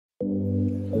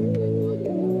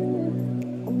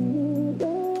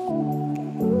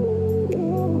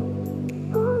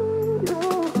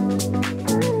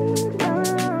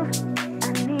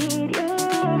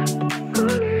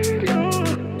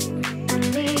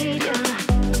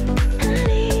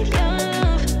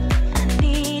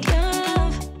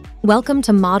Welcome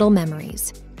to Model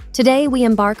Memories. Today we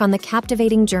embark on the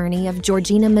captivating journey of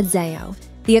Georgina Mazzeo,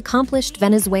 the accomplished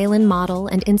Venezuelan model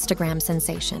and Instagram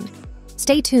sensation.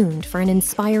 Stay tuned for an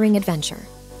inspiring adventure.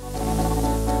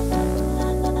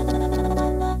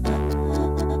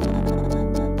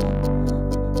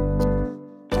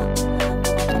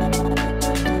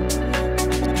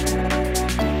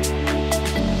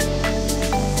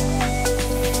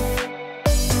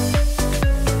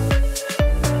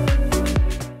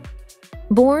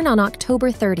 Born on October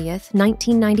 30th,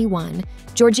 1991,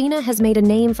 Georgina has made a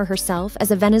name for herself as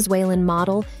a Venezuelan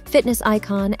model, fitness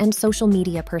icon, and social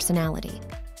media personality.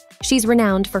 She's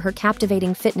renowned for her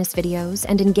captivating fitness videos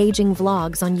and engaging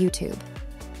vlogs on YouTube.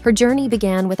 Her journey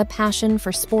began with a passion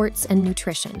for sports and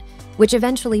nutrition, which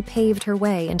eventually paved her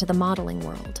way into the modeling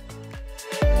world.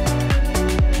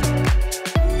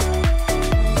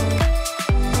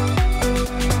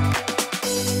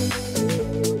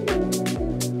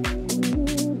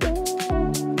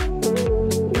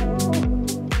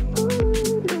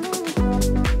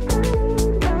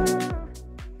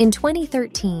 In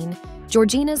 2013,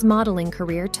 Georgina's modeling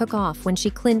career took off when she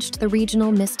clinched the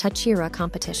regional Miss Táchira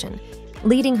competition,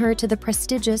 leading her to the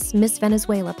prestigious Miss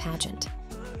Venezuela pageant.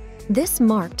 This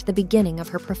marked the beginning of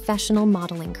her professional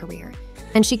modeling career,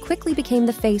 and she quickly became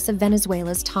the face of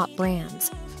Venezuela's top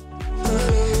brands.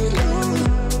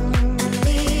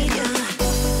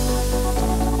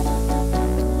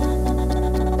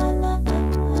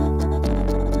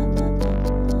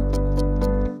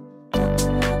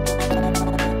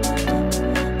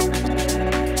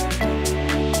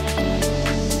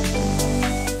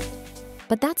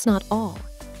 But that's not all.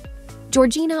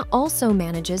 Georgina also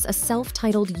manages a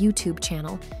self-titled YouTube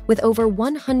channel with over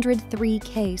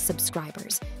 103K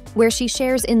subscribers, where she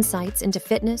shares insights into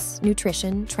fitness,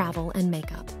 nutrition, travel, and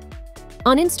makeup.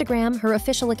 On Instagram, her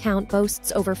official account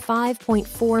boasts over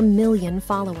 5.4 million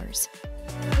followers.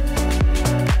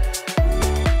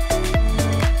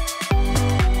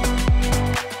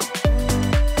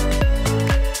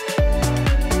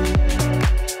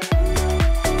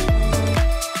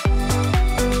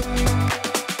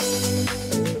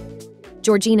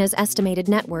 Georgina's estimated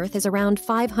net worth is around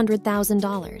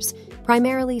 $500,000,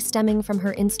 primarily stemming from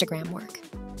her Instagram work.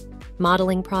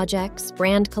 Modeling projects,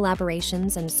 brand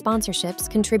collaborations, and sponsorships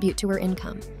contribute to her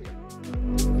income.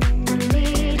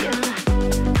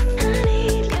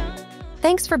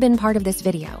 Thanks for being part of this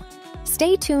video.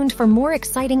 Stay tuned for more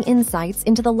exciting insights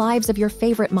into the lives of your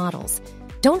favorite models.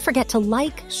 Don't forget to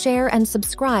like, share, and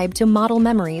subscribe to Model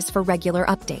Memories for regular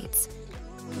updates.